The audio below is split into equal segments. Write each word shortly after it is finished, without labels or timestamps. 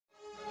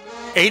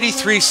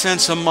83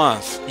 cents a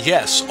month.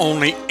 Yes,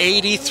 only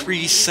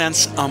 83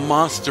 cents a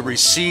month to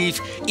receive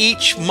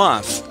each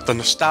month the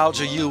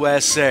Nostalgia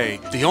USA,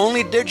 the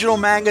only digital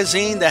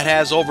magazine that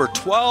has over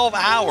 12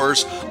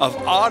 hours of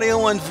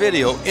audio and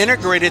video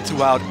integrated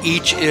throughout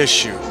each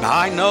issue. Now,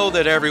 I know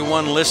that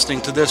everyone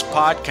listening to this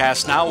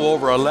podcast now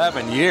over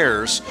 11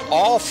 years,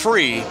 all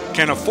free,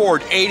 can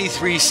afford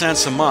 83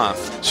 cents a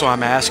month. So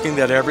I'm asking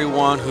that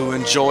everyone who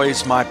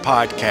enjoys my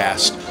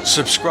podcast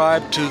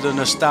subscribe to the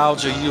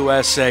Nostalgia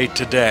USA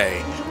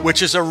today,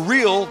 which is a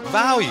real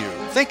value.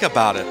 Think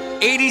about it.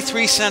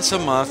 83 cents a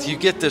month, you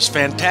get this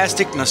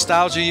fantastic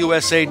Nostalgia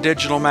USA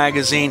digital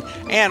magazine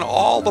and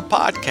all the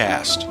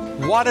podcast.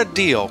 What a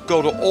deal.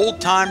 Go to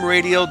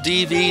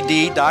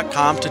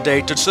oldtimeradiodvd.com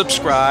today to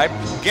subscribe.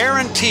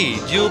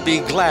 Guaranteed you'll be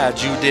glad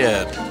you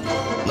did.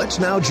 Let's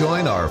now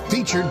join our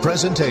featured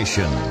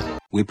presentation.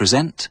 We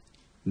present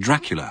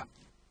Dracula.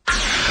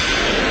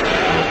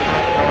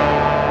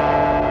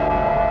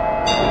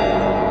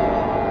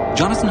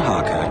 Jonathan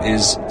Harker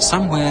is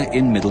somewhere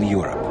in Middle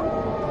Europe.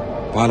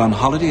 While on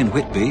holiday in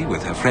Whitby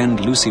with her friend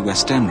Lucy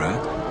Westenra,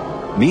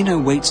 Mina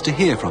waits to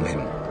hear from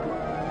him.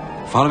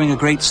 Following a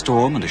great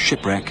storm and a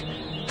shipwreck,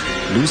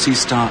 Lucy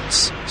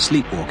starts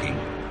sleepwalking.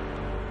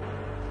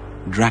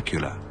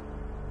 Dracula.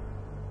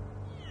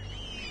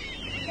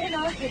 Then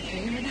Arthur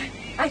came, and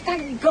I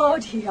thank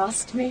God he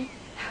asked me.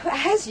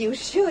 As you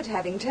should,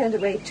 having turned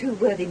away 2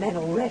 worthy men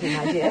already,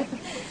 my dear.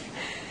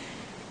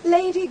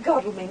 Lady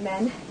Godalming,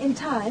 then, in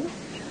time?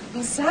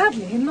 Well,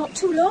 sadly, in not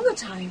too long a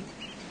time.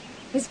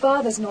 His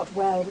father's not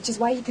well, which is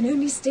why he can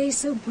only stay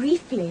so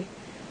briefly.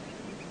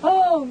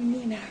 Oh,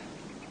 Mina,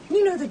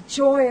 you know the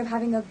joy of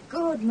having a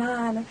good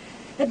man,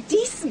 a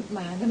decent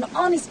man, an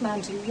honest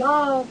man to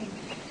love and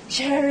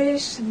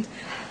cherish and...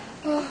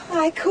 Oh,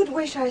 I could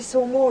wish I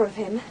saw more of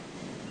him,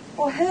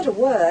 or heard a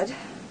word.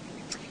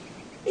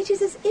 It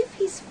is as if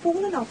he's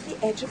fallen off the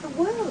edge of the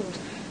world,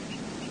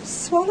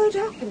 swallowed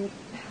up and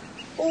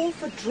all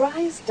for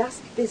dry as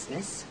dust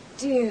business.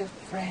 Dear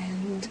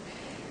friend,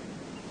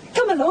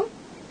 come along.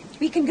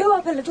 We can go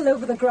up a little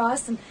over the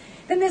grass, and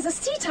then there's a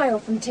seat I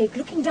often take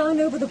looking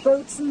down over the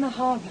boats in the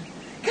harbour.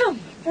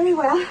 Come. Very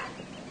well.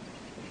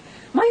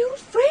 My old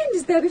friend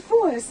is there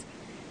before us.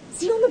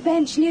 See on the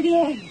bench near the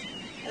end.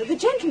 The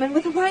gentleman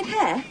with the white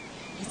hair?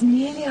 He's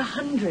nearly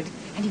 100,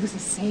 and he was a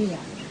sailor.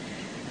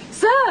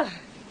 Sir!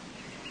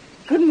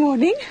 Good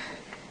morning.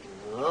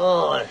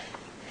 Oh,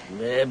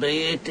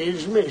 maybe it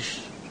is,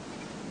 miss.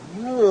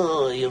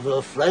 Oh, you've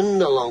a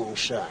friend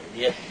alongside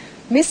you.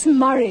 Miss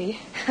Murray.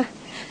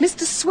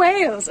 Mr.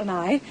 Swales and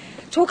I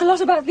talk a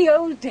lot about the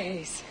old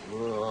days.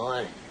 Oh,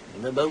 aye.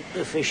 And about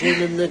the fishing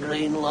in the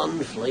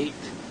Greenland fleet.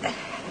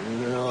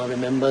 I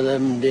remember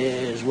them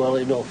days well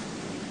enough.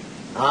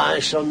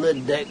 Ice on the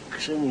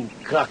decks and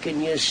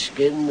cracking your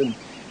skin and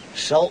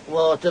salt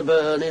water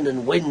burning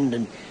and wind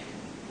and...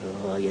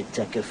 Oh, you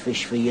take a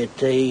fish for your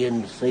tea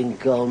and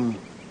think on.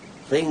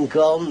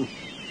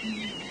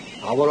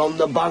 I were on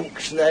the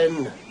banks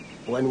then,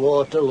 when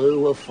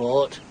Waterloo were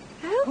fought.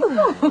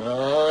 Oh.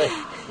 Aye.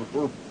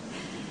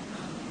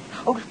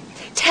 Oh,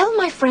 tell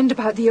my friend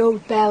about the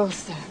old bell,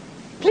 sir.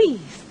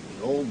 Please.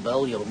 The old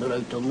bell yonder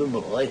out on the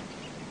buoy.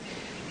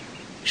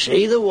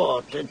 See the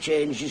water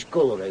changes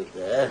colour out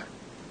there,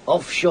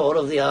 offshore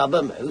of the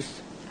harbour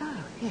mouth.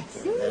 Oh,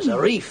 yes. There's a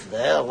reef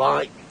there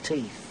like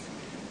teeth.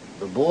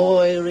 The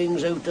buoy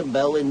rings out a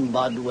bell in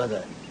bad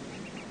weather.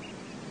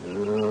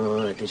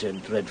 Oh, it is a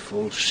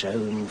dreadful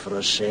sound for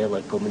a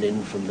sailor coming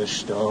in from the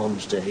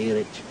storms to hear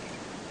it.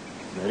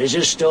 There is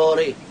a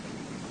story.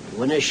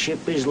 When a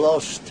ship is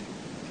lost,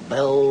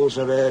 bells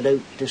are heard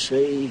out to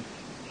sea.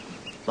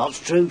 That's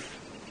truth.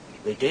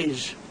 It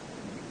is.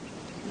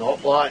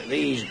 Not like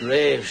these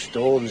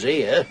gravestones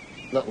here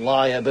that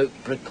lie about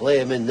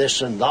proclaiming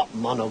this and that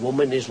man or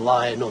woman is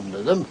lying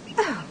under them.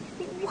 Oh,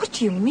 what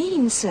do you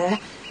mean, sir?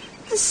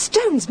 The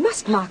stones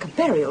must mark a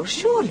burial,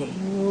 surely.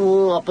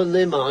 Oh, happen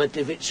they might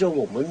if it's a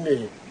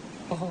woman.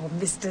 Oh,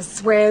 Mr.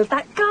 Swales,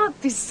 that can't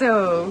be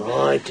so.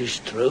 Aye, it is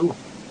true.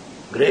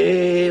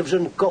 Graves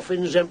and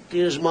coffins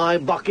empty as my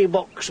baccy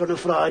box on a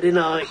Friday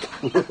night.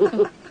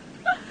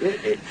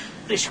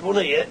 This one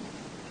here,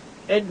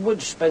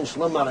 Edward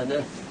Spencer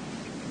Mariner,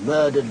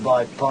 murdered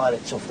by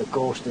pirates off the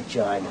coast of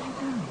China.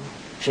 Oh.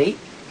 See,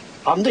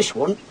 and this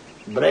one,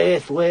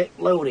 Braithwaite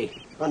Lowry,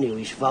 I knew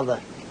his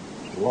father,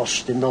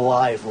 lost in the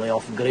Lively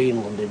off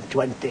Greenland in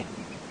 20.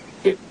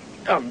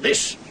 And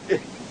this,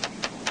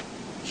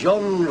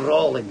 John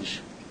Rawlins,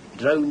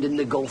 drowned in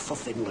the Gulf of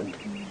Finland.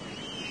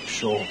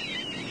 So,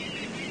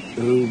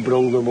 who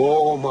brought them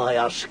home, I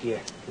ask you?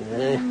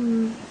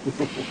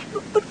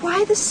 But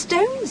why the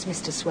stones,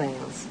 Mr.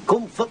 Swales?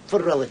 Comfort for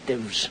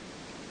relatives.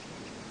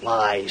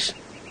 Lies.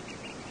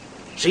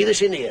 See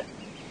this in here?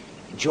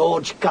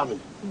 George Cannon,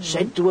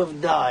 said to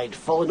have died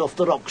falling off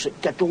the rocks at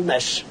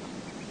Kettleness.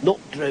 Not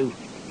true.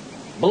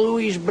 Blew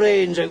his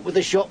brains out with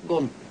a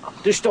shotgun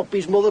to stop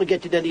his mother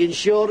getting any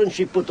insurance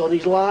she put on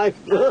his life.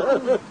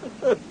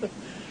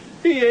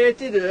 He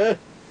hated her.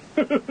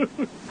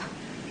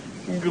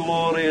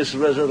 Glorious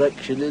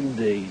resurrection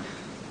indeed.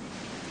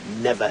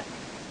 Never.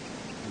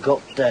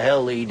 Got to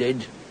hell he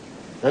did.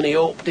 And he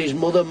hoped his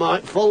mother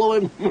might follow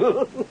him.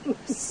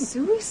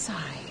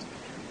 Suicide?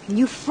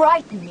 You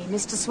frighten me,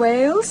 Mr.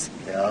 Swales.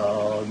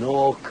 Oh,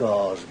 no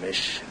cause,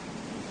 miss.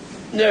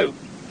 Now,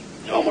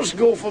 I must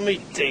go for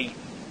me tea.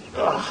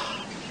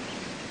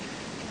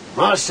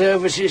 My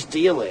services to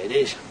you,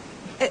 ladies.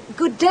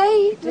 Good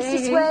day,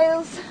 Mr.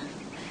 Swales.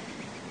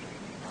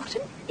 What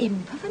an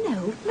imp of an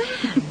old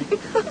man.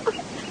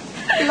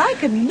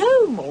 Like a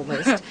gnome,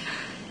 almost.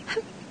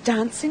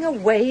 Dancing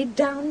away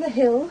down the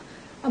hill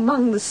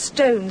among the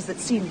stones that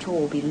seem to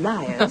all be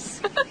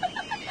liars.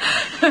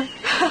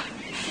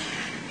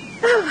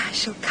 Oh, I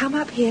shall come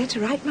up here to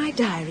write my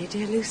diary,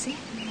 dear Lucy.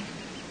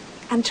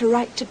 And to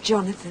write to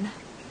Jonathan.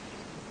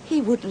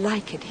 He would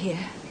like it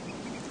here.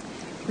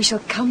 We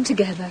shall come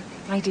together,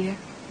 my dear.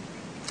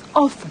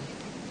 Often.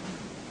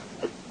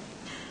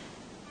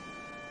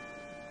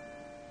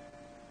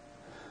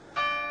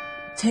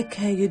 Take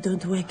care you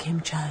don't wake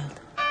him, child.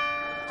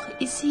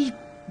 Does he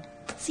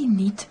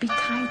need to be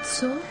tied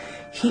so?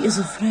 He is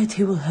afraid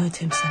he will hurt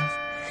himself.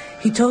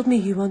 He told me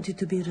he wanted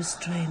to be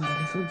restrained a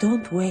little.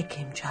 Don't wake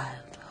him,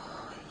 child.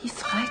 He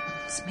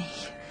frightens me.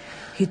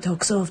 He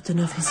talks often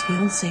of his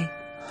fiancée.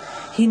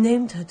 He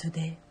named her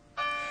today.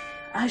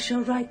 I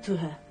shall write to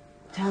her.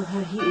 Tell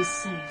her he is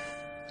safe.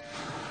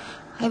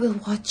 I will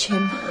watch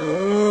him.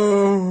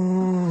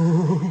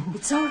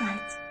 It's all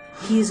right.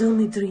 He is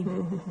only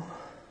dreaming.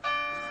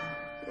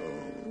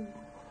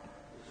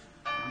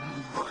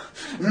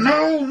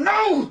 No,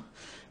 no!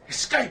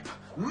 Escape!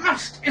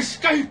 Must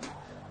escape!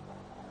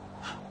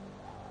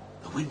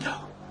 The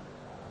window.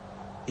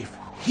 If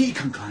he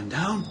can climb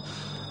down,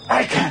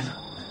 I can.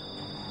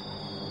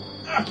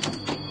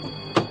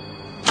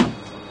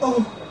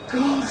 Oh,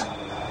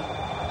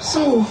 God.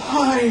 So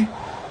high.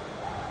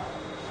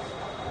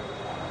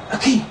 A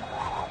key.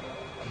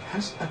 He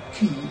has a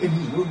key in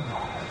his room.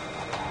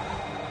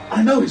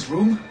 I know his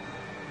room.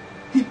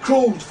 He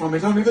crawled from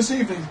it only this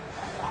evening.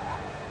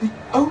 The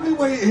only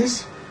way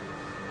is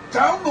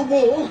down the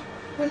wall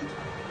and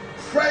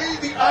pray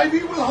the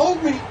ivy will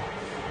hold me.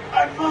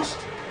 I must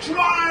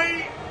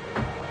try.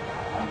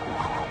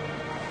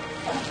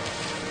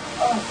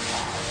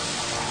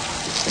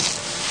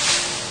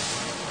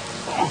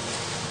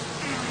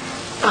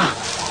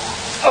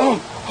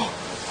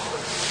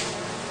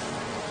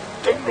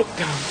 Don't look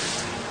down.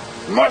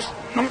 Must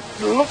not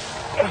look.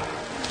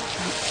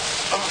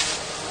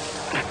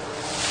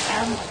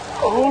 And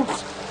hold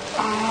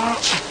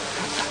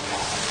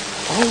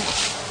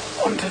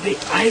onto the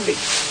ivy.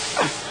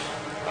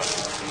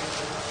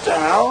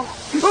 Down.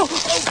 Go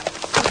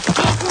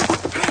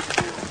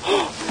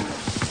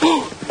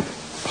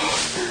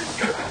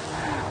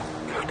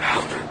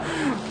down.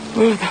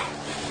 Further.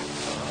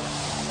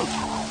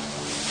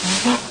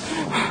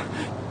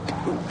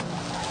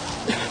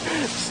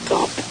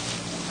 Stop.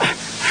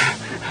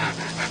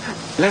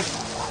 Left.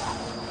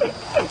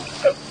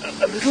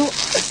 A little.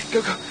 Go.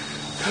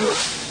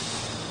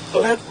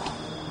 Left.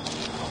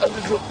 A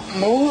little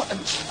more and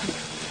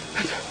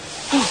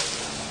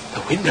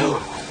the window.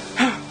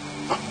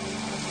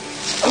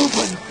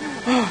 Open.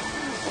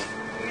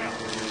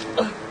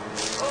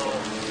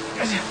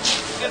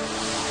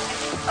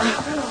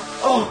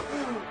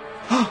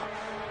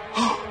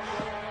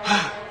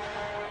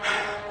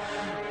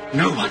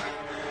 No one.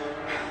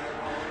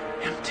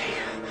 Empty.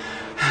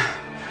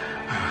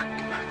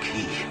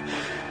 Key.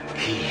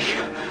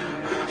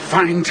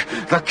 Find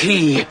the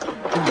key.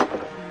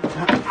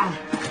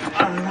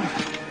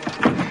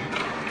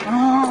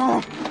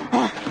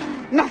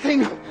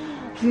 Nothing.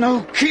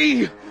 No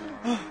key.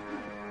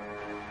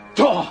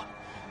 Door.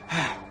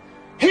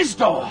 His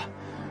door.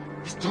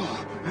 His door.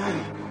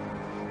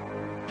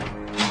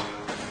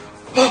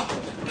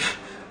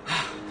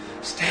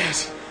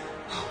 Stairs.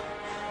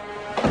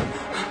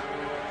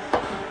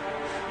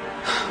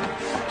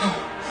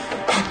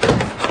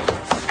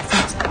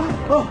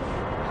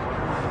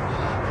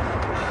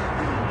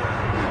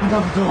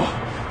 Another door.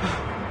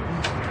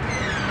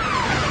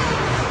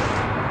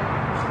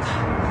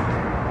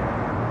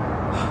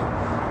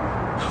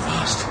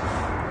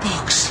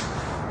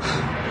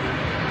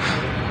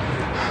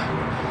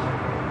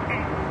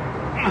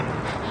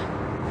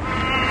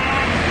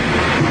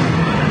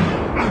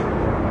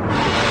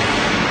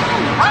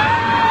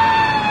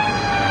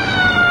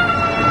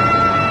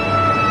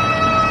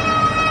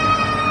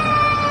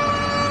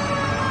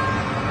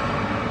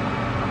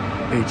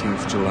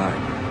 July.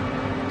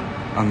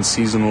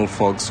 Unseasonal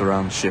fog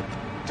surrounds ship,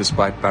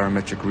 despite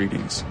barometric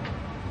readings.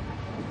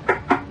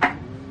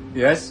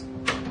 Yes?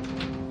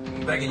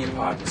 Begging your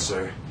pardon,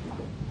 sir.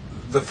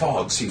 The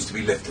fog seems to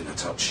be lifting a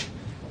touch.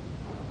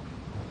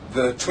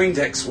 The twin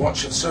decks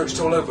watch have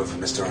searched all over for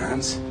Mr.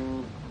 Hans.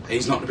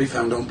 He's not to be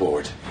found on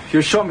board.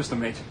 You're sure, Mr.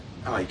 Mate?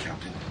 Aye,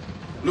 Captain.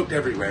 Looked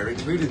everywhere,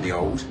 including the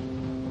hold.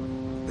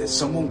 There's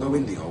someone go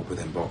in the hold with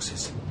them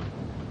boxes.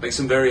 Makes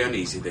them very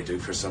uneasy, they do,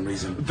 for some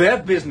reason. Their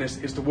business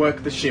is to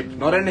work the ship,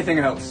 not anything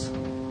else.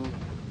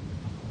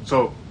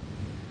 So,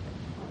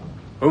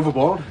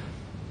 overboard?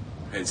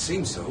 It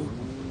seems so.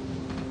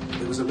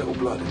 There was a little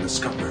blood in the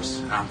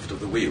scuppers aft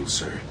of the wheel,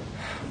 sir.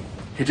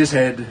 Hit his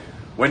head,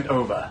 went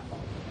over.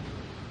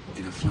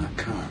 In a flat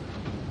car.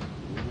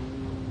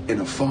 In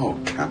a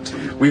fog,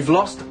 Captain. We've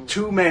lost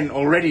 2 men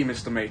already,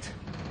 Mr. Mate.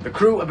 The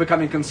crew are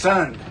becoming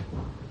concerned.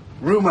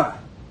 Rumour.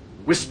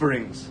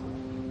 Whisperings.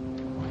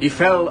 He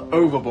fell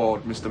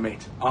overboard, Mr.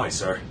 Mate. Aye,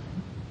 sir.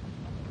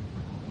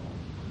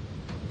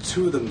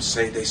 2 of them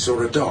say they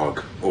saw a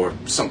dog, or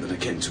something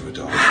akin to a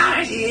dog.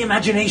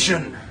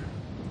 Imagination.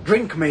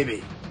 Drink,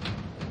 maybe.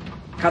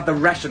 Cut the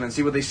ration and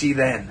see what they see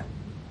then.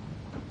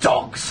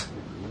 Dogs.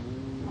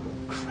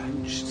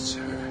 Crouched,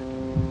 sir.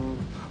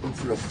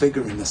 Over a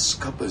figure in the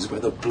scuppers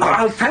where the blood...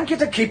 I'll thank you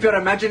to keep your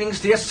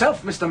imaginings to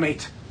yourself, Mr.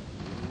 Mate.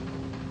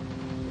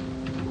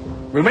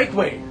 We'll make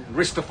way and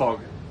risk the fog.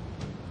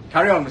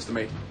 Carry on, Mr.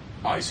 Mate.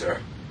 Aye, sir.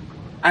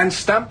 And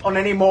stamp on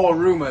any more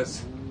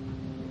rumours.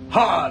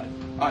 Hard!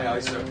 Aye, aye,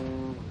 sir.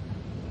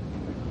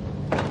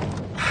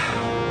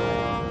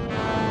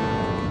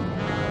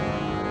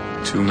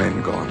 Two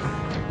men gone.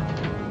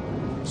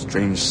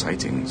 Strange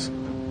sightings.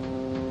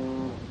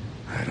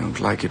 I don't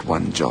like it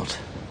one jot.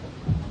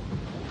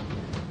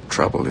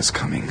 Trouble is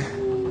coming.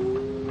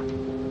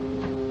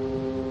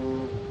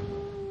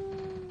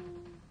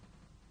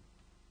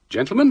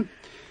 Gentlemen,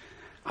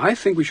 I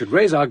think we should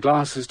raise our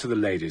glasses to the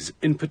ladies,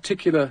 in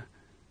particular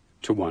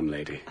to one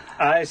lady.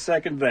 I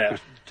second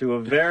that. To a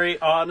very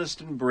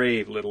honest and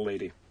brave little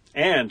lady.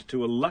 And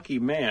to a lucky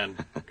man.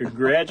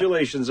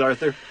 Congratulations,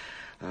 Arthur.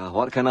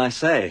 What can I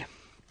say?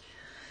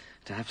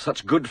 To have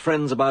such good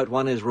friends about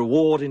one is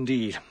reward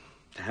indeed.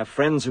 To have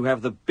friends who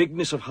have the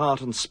bigness of heart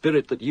and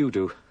spirit that you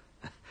do.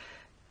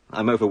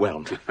 I'm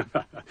overwhelmed.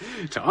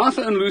 To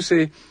Arthur and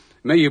Lucy,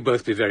 may you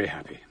both be very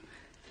happy.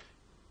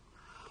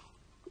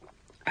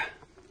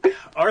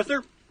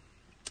 Arthur,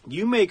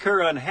 you make her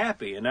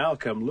unhappy and I'll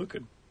come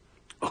looking.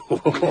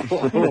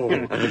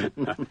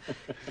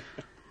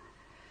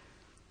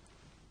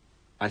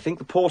 I think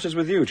the port is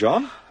with you,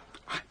 John.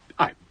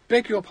 I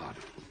beg your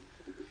pardon.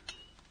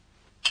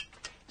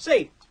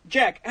 Say,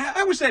 Jack,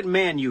 how was that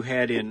man you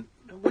had in...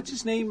 What's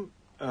his name?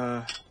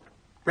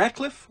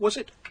 Ratcliffe, was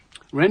it?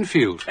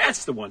 Renfield.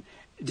 That's the one.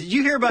 Did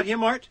you hear about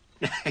him, Art?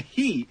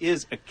 He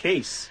is a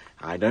case.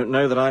 I don't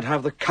know that I'd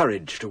have the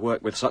courage to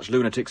work with such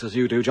lunatics as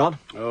you do, John.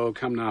 Oh,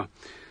 come now.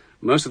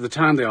 Most of the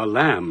time they are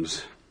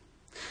lambs.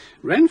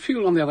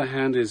 Renfield, on the other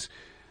hand, is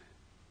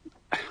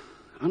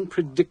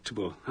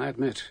unpredictable, I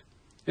admit.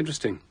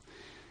 Interesting.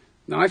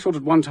 Now, I thought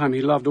at one time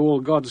he loved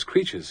all God's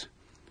creatures.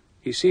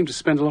 He seemed to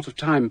spend a lot of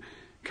time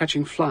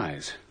catching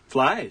flies.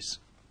 Flies?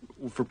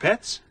 For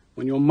pets?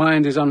 When your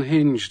mind is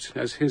unhinged,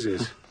 as his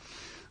is.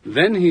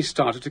 Then he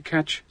started to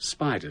catch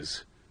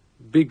spiders.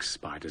 Big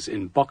spiders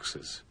in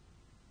boxes.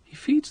 He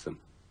feeds them.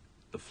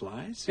 The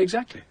flies?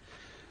 Exactly.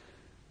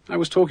 I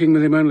was talking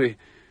with him only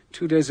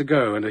 2 days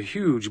ago, and a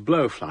huge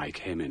blowfly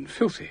came in,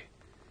 filthy.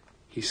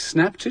 He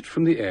snapped it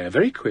from the air,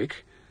 very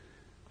quick,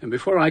 and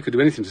before I could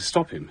do anything to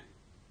stop him,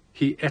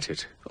 he ate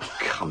it. Oh,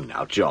 come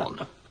now,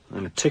 John.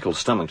 I'm a tickled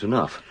stomach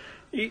enough.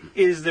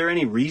 Is there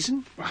any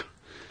reason? Well,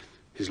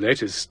 his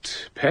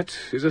latest pet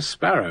is a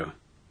sparrow.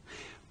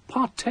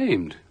 Part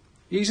tamed.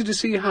 Easy to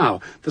see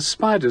how. The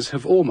spiders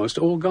have almost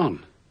all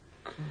gone.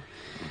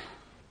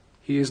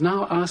 He is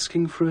now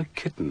asking for a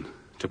kitten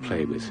to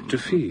play with, to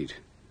feed.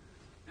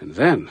 And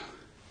then,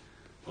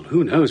 well,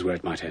 who knows where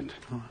it might end.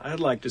 Oh, I'd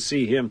like to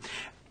see him.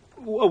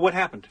 What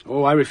happened?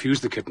 Oh, I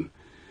refused the kitten.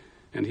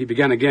 And he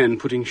began again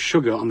putting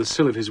sugar on the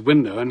sill of his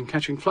window and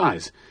catching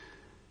flies.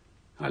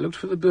 I looked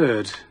for the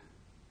bird.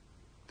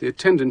 The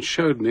attendant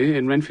showed me,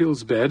 in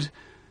Renfield's bed,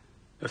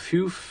 a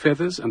few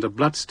feathers and a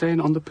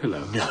bloodstain on the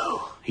pillow.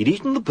 No, he'd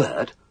eaten the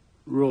bird?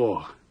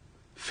 Raw.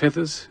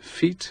 Feathers,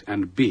 feet,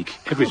 and beak,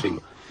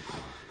 everything.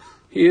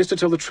 He is, to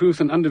tell the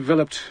truth, an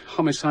undeveloped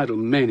homicidal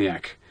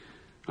maniac.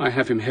 I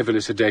have him heavily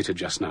sedated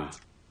just now.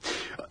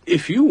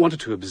 If you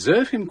wanted to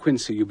observe him,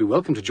 Quincy, you'd be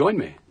welcome to join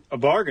me. A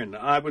bargain.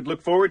 I would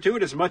look forward to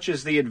it as much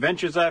as the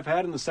adventures I've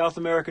had in the South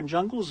American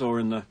jungles or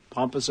in the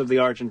pampas of the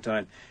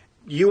Argentine.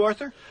 You,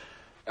 Arthur?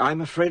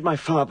 I'm afraid my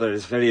father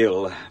is very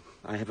ill.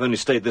 I have only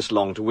stayed this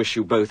long to wish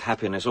you both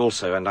happiness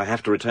also, and I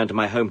have to return to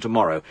my home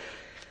tomorrow.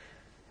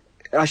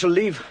 I shall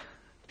leave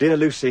dear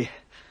Lucy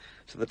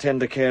to the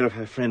tender care of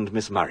her friend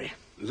Miss Murray.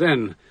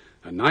 Then,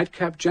 a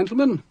nightcap,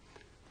 gentlemen,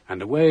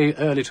 and away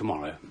early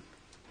tomorrow.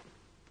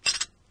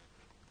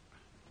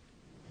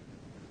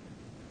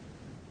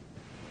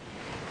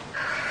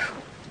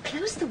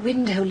 Close the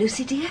window,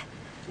 Lucy, dear.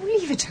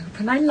 Leave it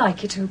open. I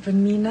like it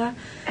open, Mina.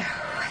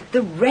 Oh,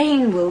 the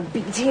rain will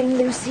beat in,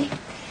 Lucy.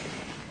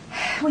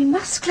 We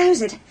must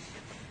close it.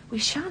 We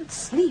shan't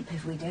sleep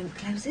if we don't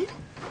close it.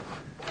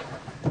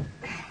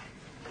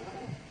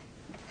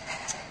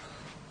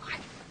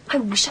 I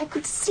wish I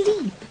could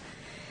sleep.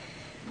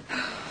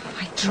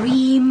 I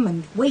dream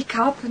and wake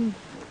up and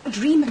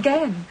dream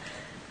again.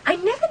 I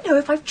never know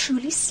if I've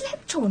truly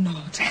slept or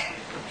not.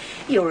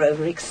 You're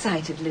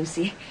overexcited,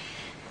 Lucy.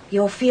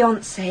 Your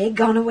fiancé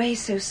gone away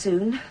so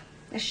soon.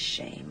 A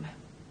shame.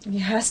 He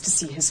has to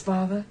see his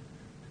father.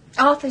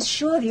 Arthur's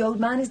sure the old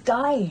man is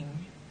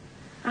dying.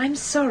 I'm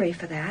sorry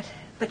for that.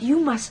 But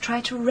you must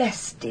try to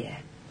rest, dear.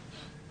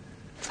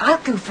 I'll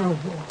go for a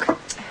walk.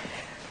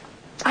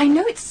 I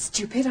know it's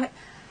stupid. I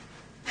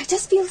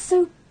just feel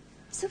so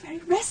very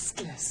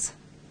restless.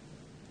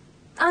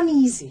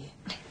 Uneasy.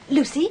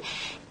 Lucy,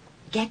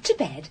 get to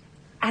bed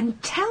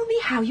and tell me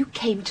how you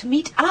came to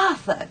meet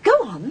Arthur.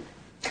 Go on.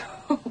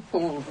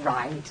 All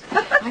right.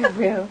 I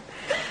will.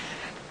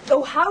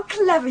 Oh, how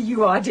clever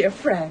you are, dear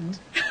friend.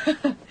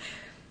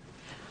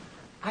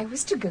 I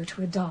was to go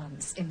to a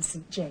dance in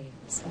St.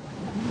 James.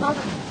 Mother.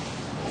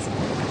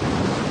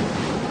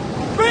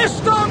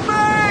 Mr.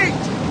 Mate!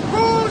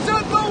 Who's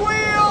at the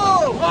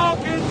wheel?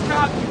 Hawkins,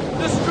 Captain.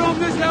 The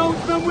strongest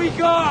helmsman we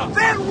got.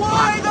 Then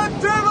why the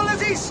devil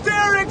is he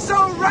steering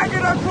so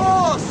ragged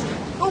across?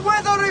 The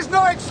weather is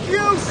no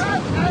excuse.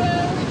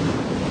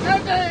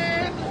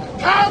 Captain!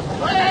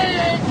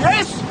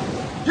 Yes?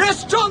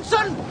 Yes,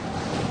 Johnson?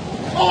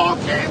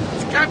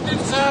 Hawkins, Captain,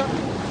 sir.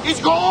 He's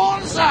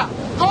gone, sir.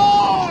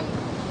 Gone.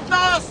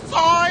 No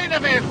sign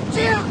of him.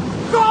 Dear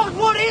God,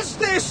 what is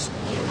this?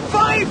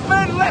 5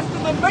 men left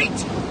of the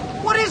mate.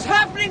 What is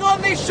happening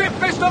on this ship,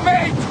 Mr.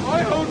 Mate?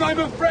 I'm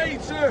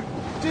afraid, sir.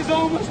 'Tis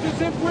almost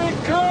as if we're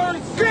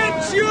cursed.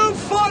 Get you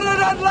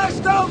forward and lash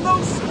down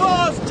those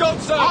spars,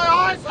 Johnson.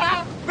 Aye,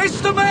 sir.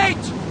 Mr.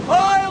 Mate,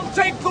 I'll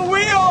take the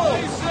wheel.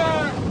 Aye,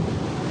 sir.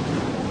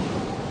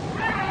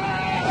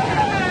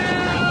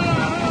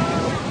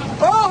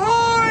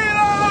 Ahoy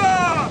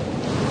there!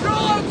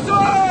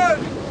 Johnson!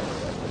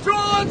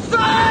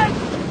 Johnson!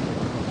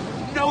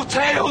 No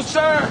tail,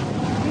 sir.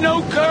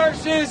 No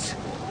curses.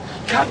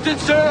 Captain,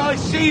 sir, I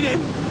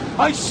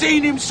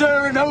seen him,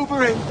 sir, and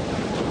over him.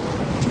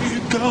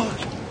 Dear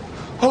God,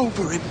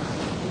 over him.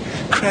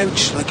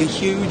 Crouched like a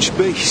huge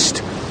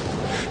beast.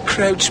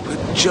 Crouched with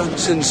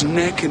Johnson's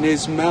neck in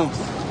his mouth.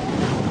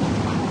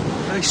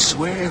 I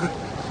swear.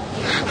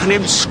 And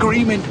him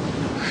screaming.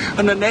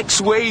 And the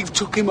next wave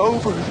took him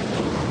over.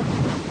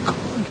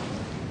 Gone.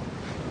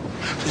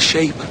 The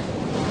shape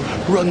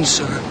run,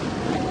 sir.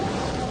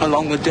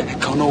 Along the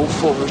deck on all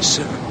fours,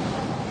 sir.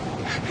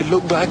 He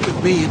looked back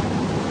at me and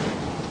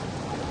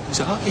his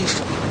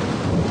eyes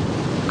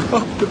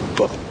covered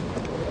above.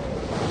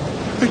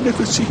 I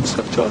never seen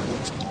such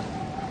eyes.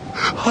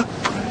 I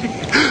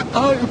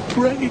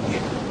pray.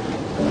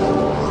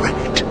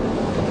 Red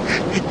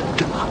in the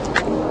dark.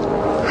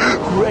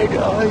 Red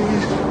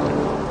eyes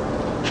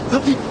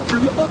like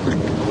blood.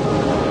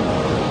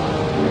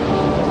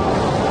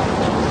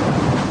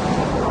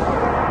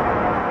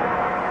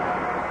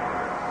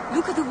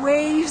 Look at the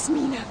waves,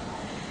 Mina.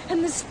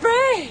 And the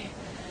spray.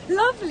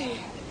 Lovely.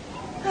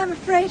 I'm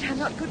afraid I'm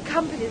not good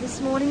company this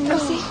morning,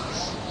 Lucy.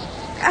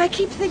 I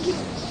keep thinking...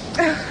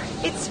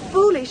 it's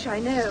foolish, I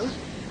know.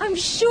 I'm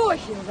sure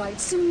he'll write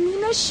soon,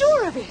 Mina.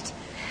 Sure of it.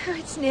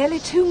 It's nearly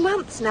 2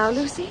 months now,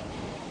 Lucy.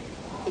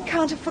 He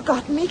can't have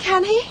forgotten me,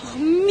 can he? Oh,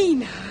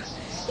 Mina.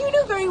 You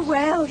know very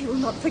well he will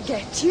not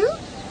forget you.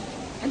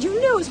 And you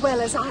know as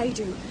well as I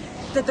do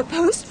that the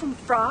post from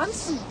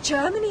France and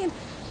Germany and,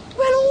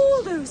 well,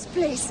 all those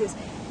places,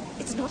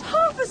 it's not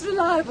half as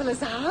reliable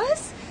as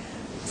ours.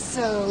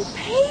 So,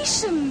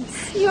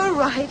 patience. You're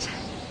right.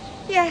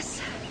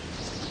 Yes.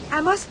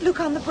 I must look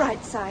on the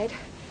bright side.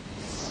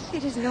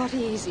 It is not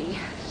easy.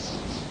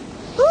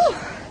 Ooh,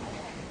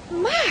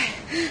 my,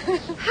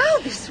 how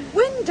this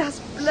wind does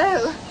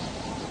blow.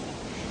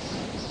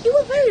 You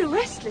were very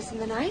restless in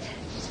the night.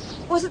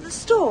 Was it the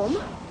storm?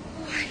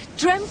 I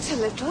dreamt a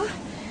little.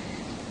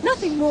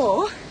 Nothing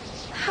more.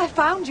 I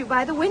found you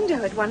by the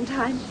window at one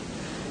time.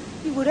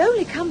 You would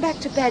only come back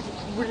to bed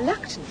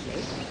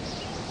reluctantly.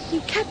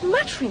 You kept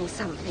muttering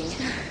something.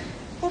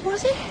 What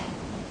was it?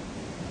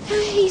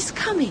 Oh, he's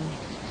coming.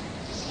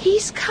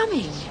 He's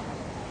coming.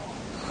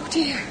 Oh,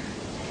 dear.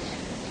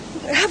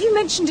 Have you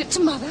mentioned it to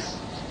Mother?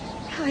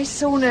 I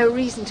saw no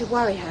reason to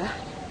worry her.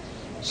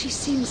 She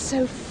seems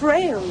so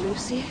frail,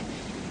 Lucy.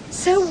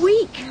 So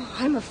weak. Oh,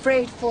 I'm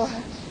afraid for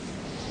her.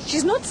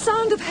 She's not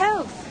sound of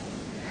health.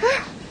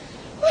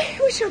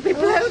 We shall be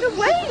blown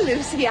away,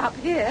 Lucy, up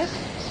here.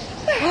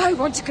 I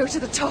want to go to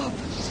the top.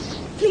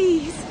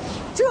 Please,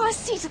 to our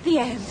seat at the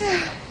end.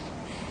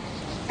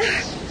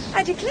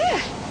 I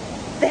declare,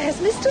 there's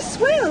Mr.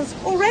 Swales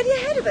already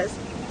ahead of us.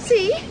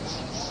 See?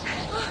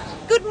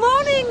 Good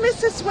morning,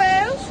 Mr.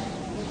 Swales.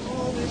 Good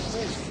morning,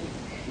 miss.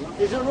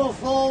 It's a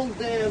rough old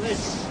day,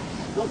 miss.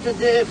 Not a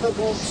day for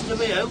boats to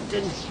be out,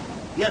 and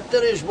yet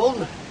there is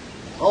one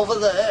over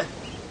there.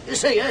 You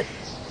see it?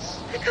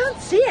 I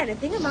can't see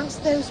anything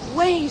amongst those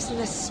waves and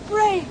the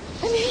spray.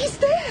 And he's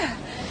there.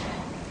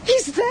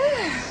 He's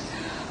there.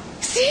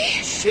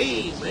 See?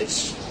 She,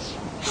 miss.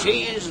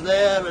 She is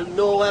there and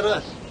no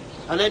error.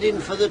 And heading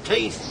for the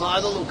teeth by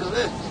the look of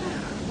her.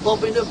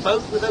 Bobbing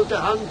about without a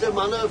hand to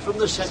man her from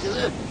the set of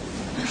her.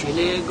 She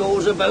near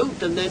goes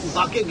about and then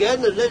back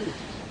again, and then...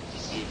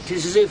 It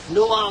is as if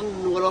no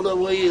hand were on a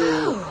wheel.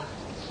 Oh.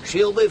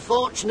 She'll be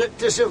fortunate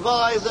to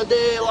survive the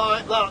day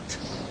like that.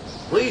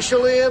 We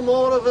shall hear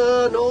more of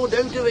her, no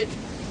doubt of it.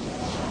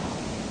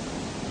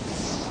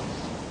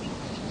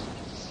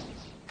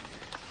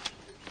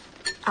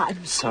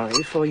 I'm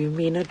sorry for you,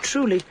 Mina,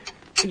 truly.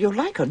 You're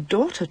like a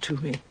daughter to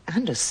me,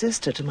 and a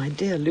sister to my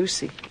dear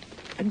Lucy.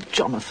 And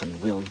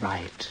Jonathan will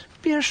write.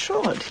 Be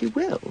assured he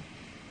will.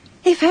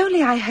 If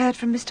only I heard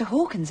from Mr.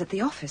 Hawkins at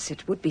the office,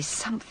 it would be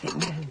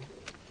something.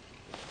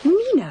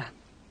 Mina,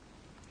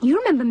 you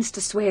remember Mr.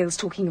 Swales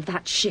talking of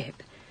that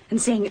ship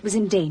and saying it was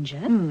in danger?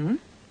 Mm.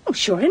 Oh,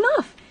 sure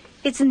enough.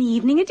 It's in the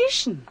evening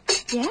edition.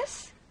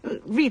 Yes?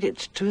 Read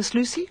it to us,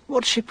 Lucy.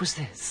 What ship was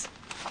this?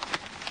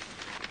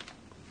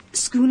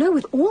 Schooner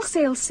with all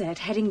sails set,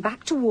 heading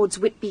back towards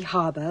Whitby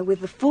Harbour with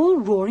the full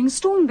roaring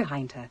storm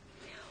behind her.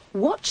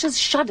 Watchers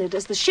shuddered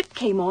as the ship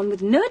came on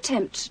with no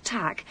attempt to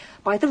tack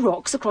by the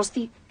rocks across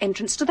the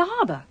entrance to the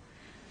harbour.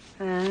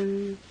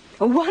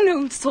 One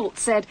old salt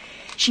said,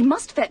 she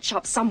must fetch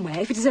up somewhere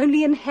if it is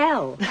only in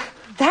hell.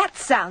 That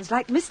sounds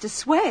like Mr.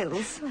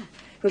 Swales.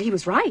 Well, he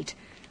was right.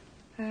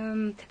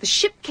 The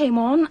ship came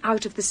on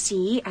out of the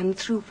sea and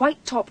through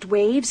white-topped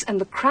waves and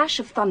the crash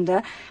of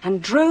thunder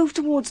and drove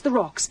towards the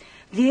rocks,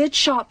 veered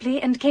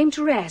sharply and came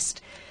to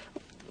rest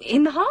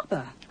in the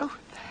harbour. Oh,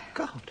 thank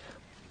God.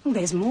 Well,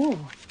 there's more.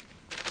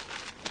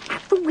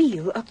 At the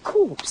wheel, a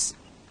corpse,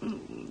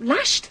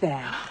 lashed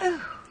there.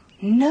 Oh.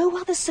 No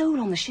other soul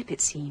on the ship,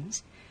 it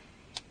seems.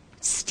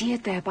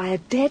 Steered there by a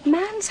dead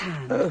man's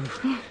hand.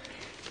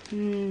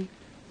 Oh.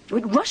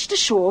 It rushed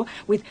ashore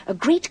with a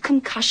great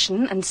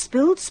concussion and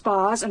spilled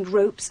spars and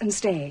ropes and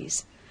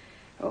stays.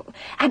 Oh.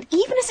 And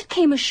even as it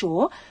came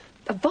ashore,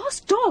 a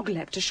vast dog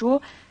leapt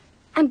ashore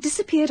and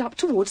disappeared up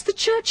towards the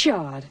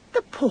churchyard.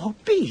 The poor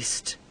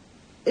beast.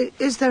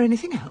 Is there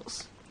anything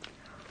else?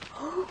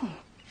 Oh,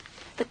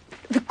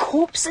 the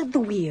corpse at the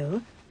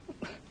wheel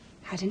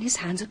had in his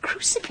hands a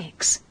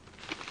crucifix.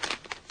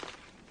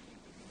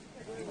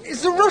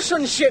 Is the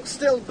Russian ship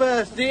still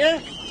berthed,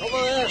 dear?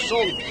 Over there,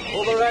 son.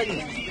 Other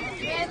end.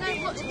 Yeah,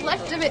 there's much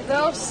left of it,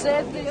 though,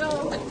 said the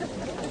old.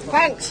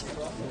 Thanks.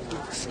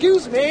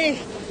 Excuse me.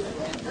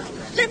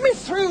 Let me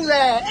through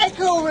there.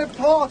 Echo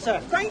reporter.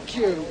 Thank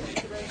you.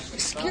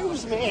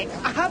 Excuse me.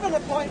 I have an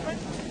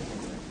appointment.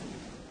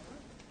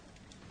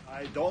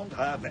 I don't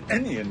have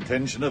any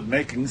intention of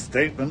making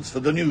statements for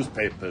the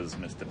newspapers,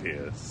 Mr.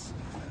 Pierce.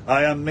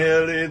 I am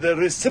merely the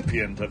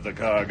recipient of the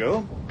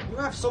cargo. You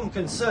have some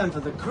concern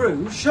for the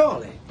crew,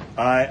 surely?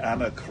 I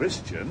am a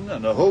Christian,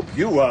 and I hope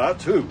you are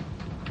too.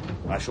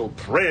 I shall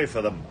pray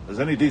for them, as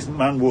any decent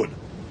man would.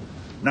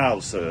 Now,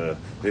 sir,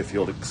 if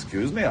you'll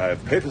excuse me, I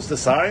have papers to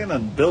sign,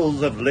 and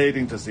bills of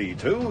lading to see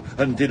to,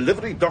 and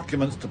delivery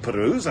documents to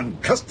peruse, and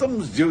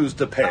customs dues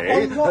to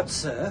pay. On what,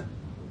 sir?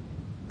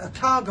 A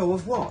cargo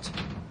of what?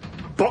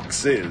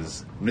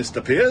 Boxes,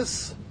 Mr.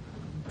 Pierce.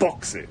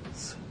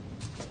 Boxes.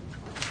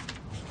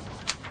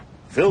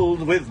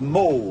 Filled with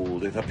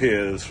mould, it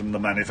appears from the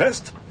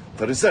manifest,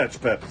 for research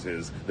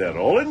purposes. They're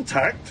all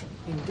intact.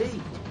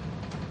 Indeed.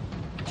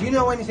 Do you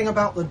know anything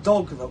about the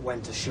dog that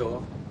went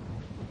ashore?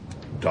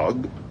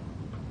 Dog?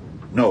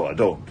 No, I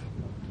don't.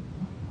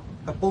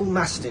 A bull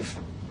mastiff.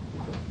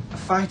 A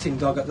fighting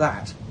dog at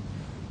that.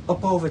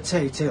 Up over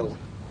Tate Hill.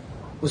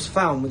 Was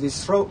found with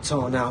his throat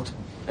torn out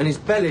and his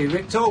belly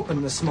ripped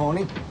open this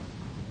morning.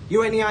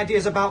 You any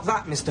ideas about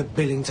that, Mr.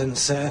 Billington,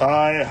 sir?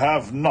 I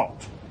have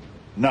not.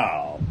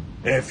 Now,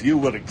 if you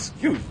will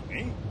excuse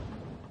me.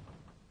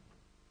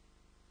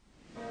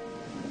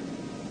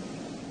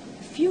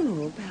 A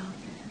funeral bell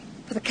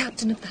for the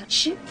captain of that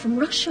ship from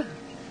Russia.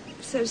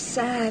 So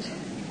sad.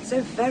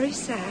 So very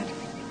sad.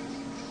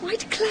 Why,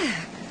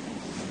 Claire,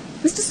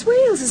 Mr.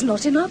 Swales is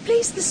not in our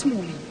place this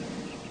morning.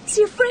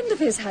 See, a friend of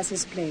his has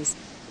his place.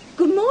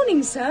 Good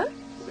morning, sir.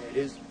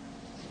 Ladies.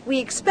 We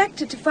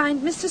expected to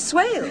find Mr.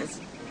 Swales.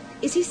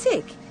 Is he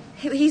sick?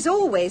 He's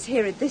always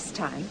here at this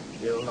time.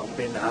 He'll not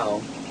be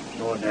now,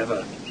 nor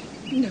never.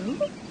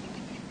 No?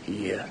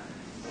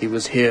 He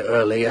was here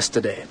early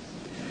yesterday.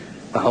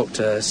 About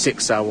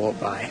 6 I walked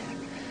by.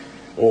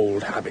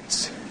 Old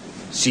habits.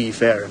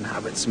 Seafaring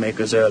habits make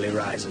us early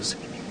risers.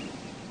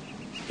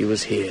 He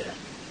was here,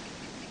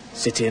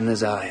 sitting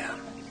as I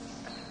am.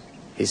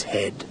 His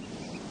head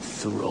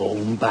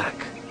thrown back,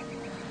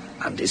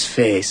 and his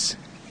face,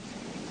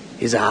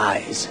 his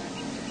eyes,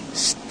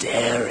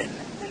 staring.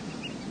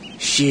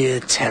 Sheer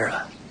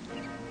terror,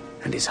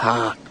 and his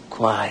heart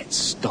quite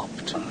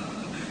stopped.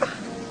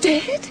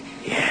 Dead?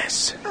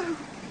 Yes.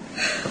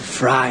 Of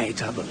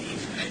fright, I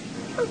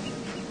believe.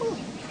 Oh,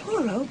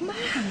 poor old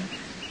man.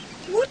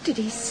 What did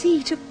he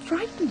see to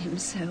frighten him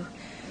so?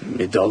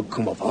 My dog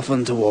come up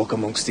often to walk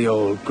amongst the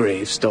old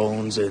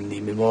gravestones and the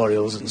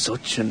memorials and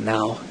such, and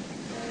now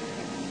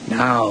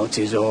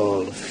 'tis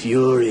all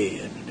fury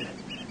and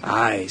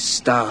eyes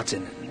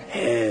starting and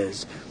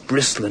hairs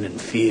bristling in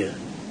fear.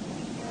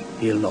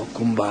 He'll not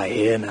come by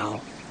here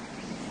now.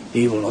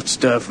 He will not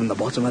stir from the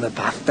bottom of the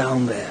path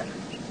down there.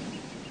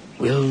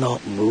 Will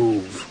not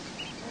move.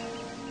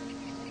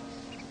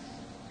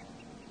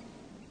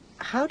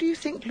 How do you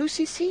think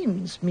Lucy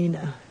seems,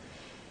 Mina?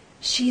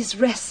 She's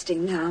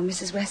resting now,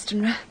 Mrs.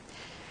 Westenra.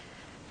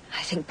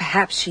 I think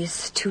perhaps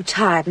she's too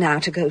tired now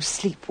to go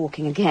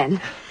sleepwalking again.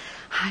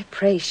 I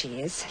pray she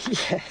is.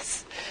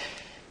 Yes.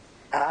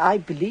 I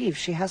believe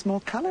she has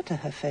more colour to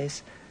her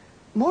face.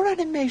 more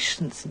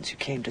animation since you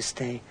came to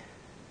stay.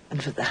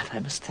 And for that I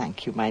must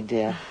thank you, my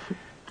dear.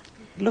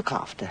 Look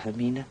after her,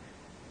 Mina.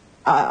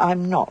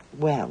 I'm not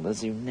well,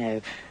 as you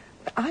know.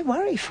 I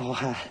worry for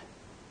her.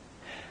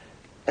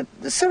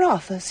 Sir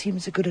Arthur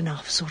seems a good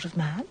enough sort of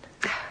man.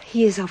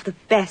 He is of the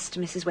best,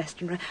 Mrs.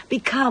 Westenra. Be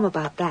calm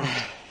about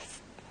that.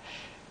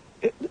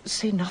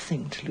 Say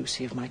nothing to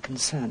Lucy of my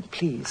concern,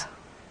 please.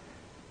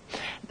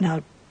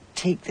 Now,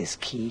 take this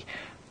key.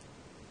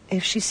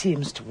 If she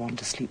seems to want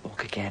to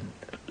sleepwalk again,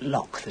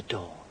 lock the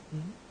door.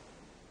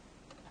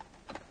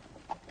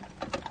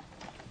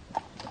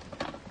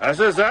 As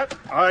is that,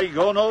 I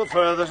go no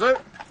further, sir.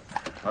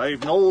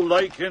 I've no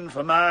liking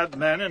for mad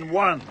men in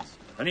ones,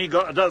 and he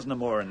got a dozen or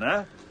more in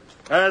there.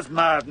 As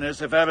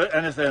madness, if ever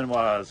anything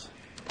was.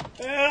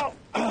 Well,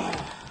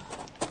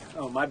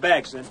 oh, my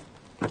bag's in.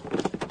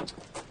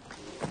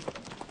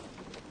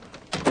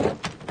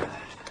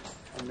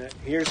 And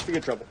here's for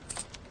your trouble.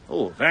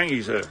 Oh, thank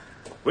you, sir.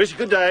 Wish you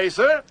good day,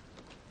 sir.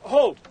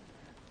 Hold.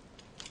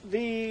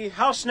 The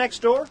house next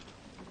door?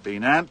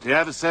 Been empty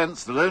ever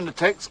since the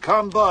lunatics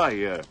come by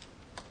here.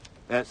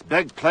 It's a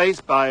big place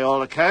by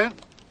all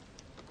account.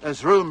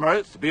 There's rumour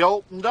it's to be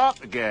opened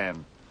up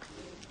again.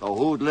 Though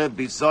who'd live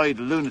beside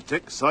a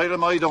lunatic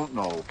asylum, I don't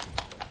know.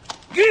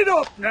 Get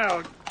up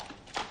now!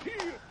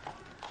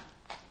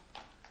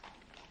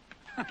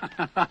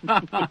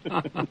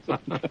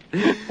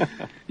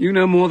 You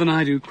know more than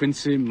I do,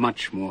 Quincy,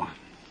 much more.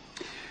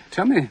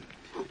 Tell me,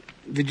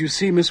 did you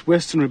see Miss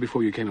Westenra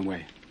before you came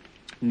away?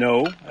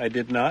 No, I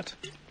did not.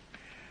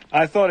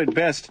 I thought it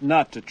best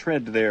not to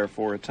tread there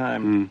for a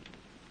time.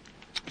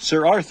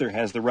 Sir Arthur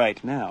has the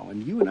right now,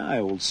 and you and I,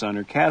 old son,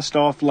 are cast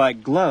off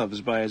like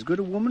gloves by as good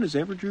a woman as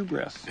ever drew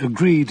breath.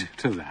 Agreed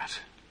to that.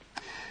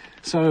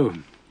 So,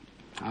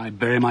 I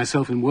bury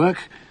myself in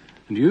work,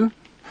 and you?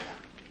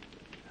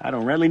 I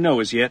don't really know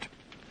as yet.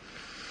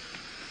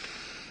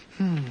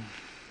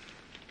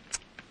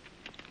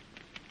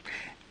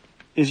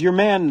 Is your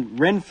man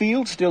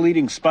Renfield still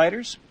eating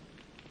spiders?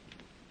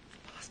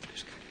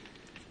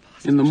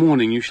 In the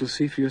morning you shall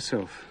see for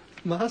yourself.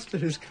 Master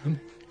is coming.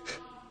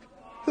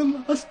 The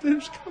Master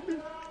is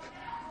coming.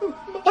 The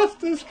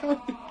Master is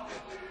coming.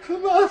 The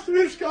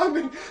Master is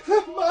coming.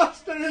 The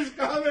Master is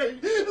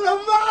coming. The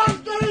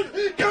Master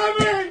is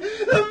coming.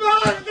 The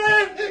Master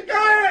is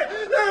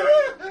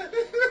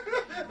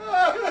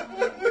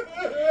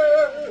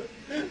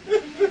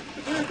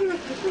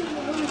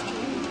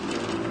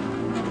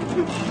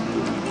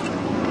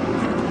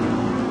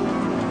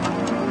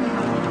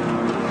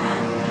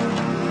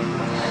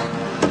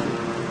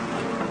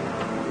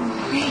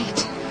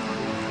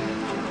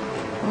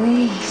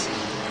Wait.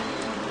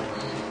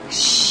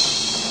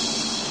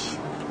 Shh.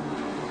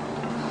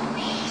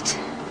 Wait.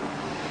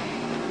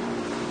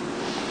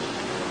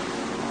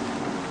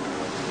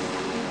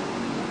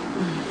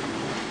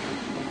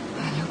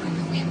 I'll open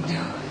the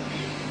window.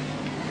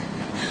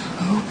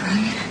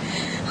 Open.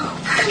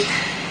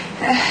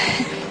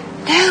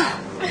 No.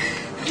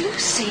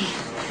 Lucy.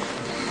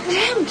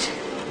 Don't.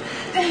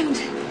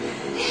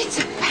 It's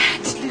a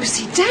bat,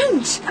 Lucy.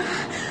 Don't.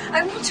 I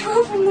want to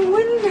open the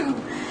window.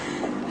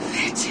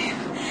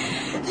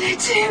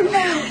 Let him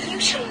now. You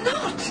shall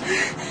not.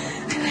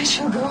 And I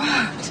shall go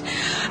out.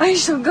 I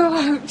shall go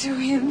out to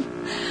him.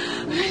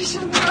 I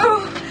shall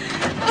go.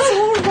 It's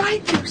all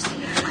right, Lucy.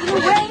 It's gone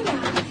away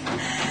now.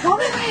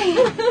 Gone away.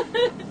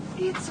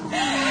 It's all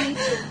right.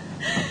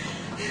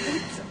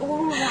 It's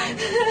all right.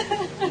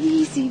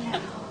 Easy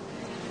now.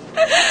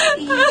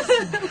 Easy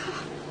now.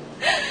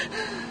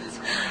 It's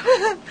all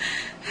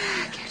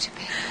right. Go to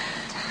bed.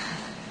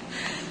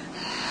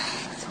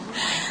 It's all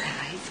right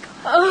now. He's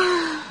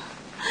gone.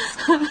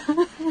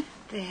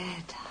 There,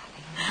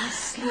 darling. Now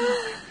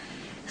sleep.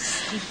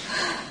 Sleep.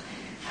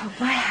 Hold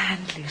my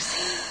hand,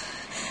 Lucy.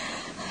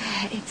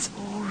 There, it's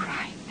all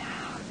right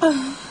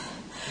now.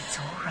 It's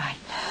all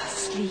right now.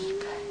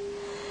 Sleep.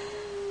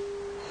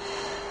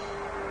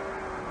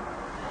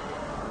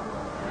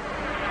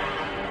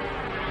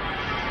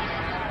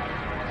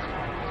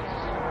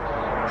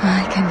 I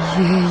can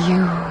hear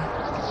you.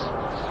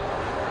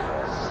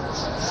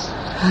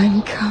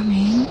 I'm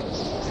coming.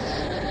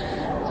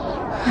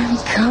 I'm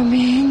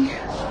coming.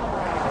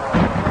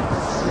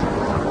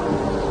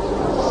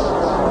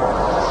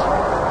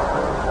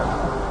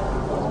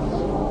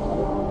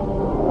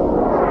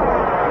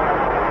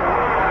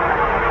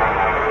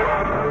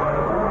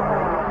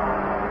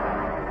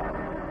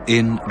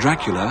 In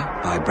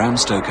Dracula, by Bram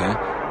Stoker,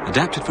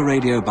 adapted for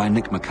radio by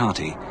Nick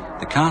McCarty,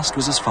 the cast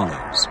was as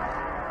follows.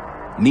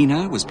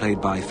 Mina was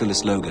played by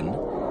Phyllis Logan,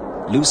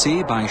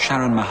 Lucy by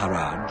Sharon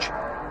Maharaj,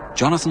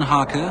 Jonathan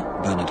Harker,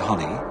 Bernard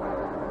Holly,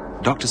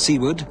 Dr.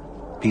 Seward,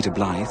 Peter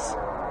Blythe,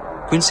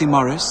 Quincy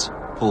Morris,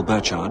 Paul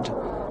Burchard,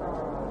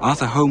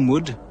 Arthur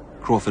Homewood,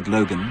 Crawford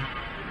Logan,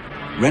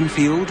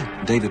 Renfield,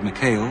 David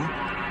McHale,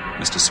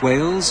 Mr.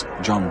 Swales,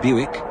 John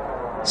Buick,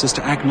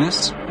 Sister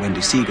Agnes,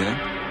 Wendy Seeger,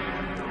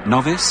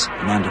 Novice,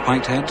 Amanda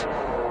Whitehead,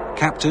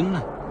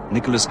 Captain,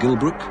 Nicholas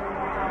Gilbrook,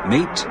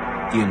 Mate,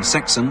 Ian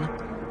Sexton,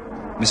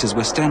 Mrs.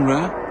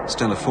 Westenra,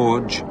 Stella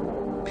Forge,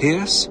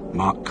 Pierce,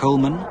 Mark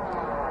Coleman,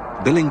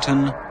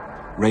 Billington,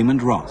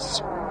 Raymond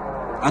Ross.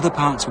 Other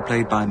parts were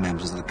played by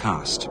members of the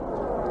cast.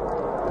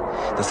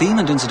 The theme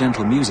and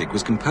incidental music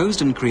was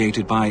composed and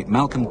created by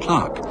Malcolm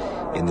Clark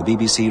in the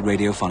BBC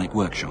Radiophonic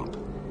Workshop.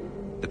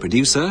 The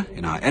producer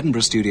in our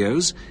Edinburgh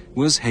studios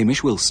was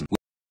Hamish Wilson.